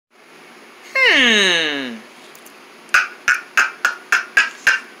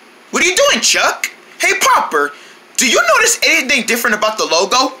What are you doing, Chuck? Hey, Popper, do you notice anything different about the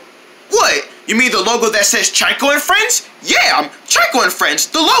logo? What? You mean the logo that says Canco and Friends? Yeah, Canco and Friends,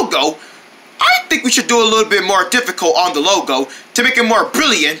 the logo. I think we should do a little bit more difficult on the logo to make it more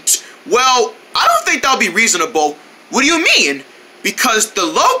brilliant. Well, I don't think that'll be reasonable. What do you mean? Because the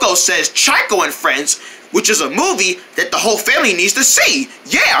logo says Canco and Friends, which is a movie that the whole family needs to see.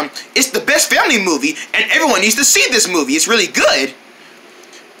 Yeah, it's the best family movie, and everyone needs to see this movie. It's really good.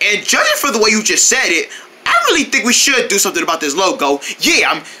 And judging from the way you just said it, I really think we should do something about this logo.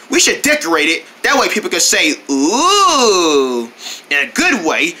 Yeah, we should decorate it. That way people can say, ooh, in a good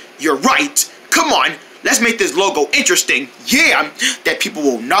way. You're right. Come on, let's make this logo interesting. Yeah, that people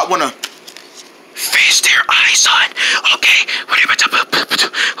will not want to face their eyes on. Okay,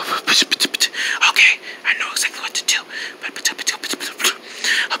 okay, I know exactly what to do.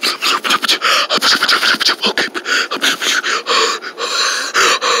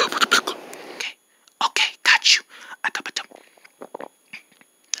 Okay, got you.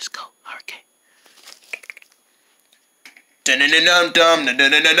 Let's go. Okay.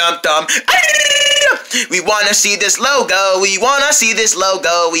 We wanna see this logo. We wanna see this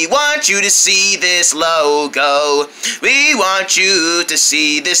logo. We want you to see this logo. We want you to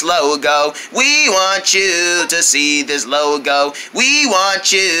see this logo. We want you to see this logo. We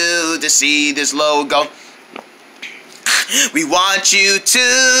want you to see this logo. We want you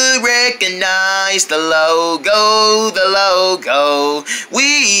to recognize the logo, the logo.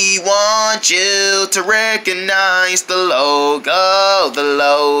 We want you to recognize the logo, the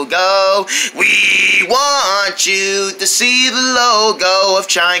logo. We want you to see the logo of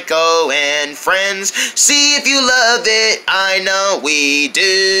Canco and Friends. See if you love it, I know we do.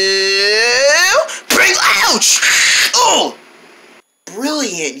 Bring, ouch! Oh!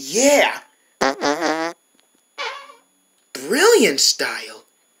 Brilliant, yeah. Brilliant style.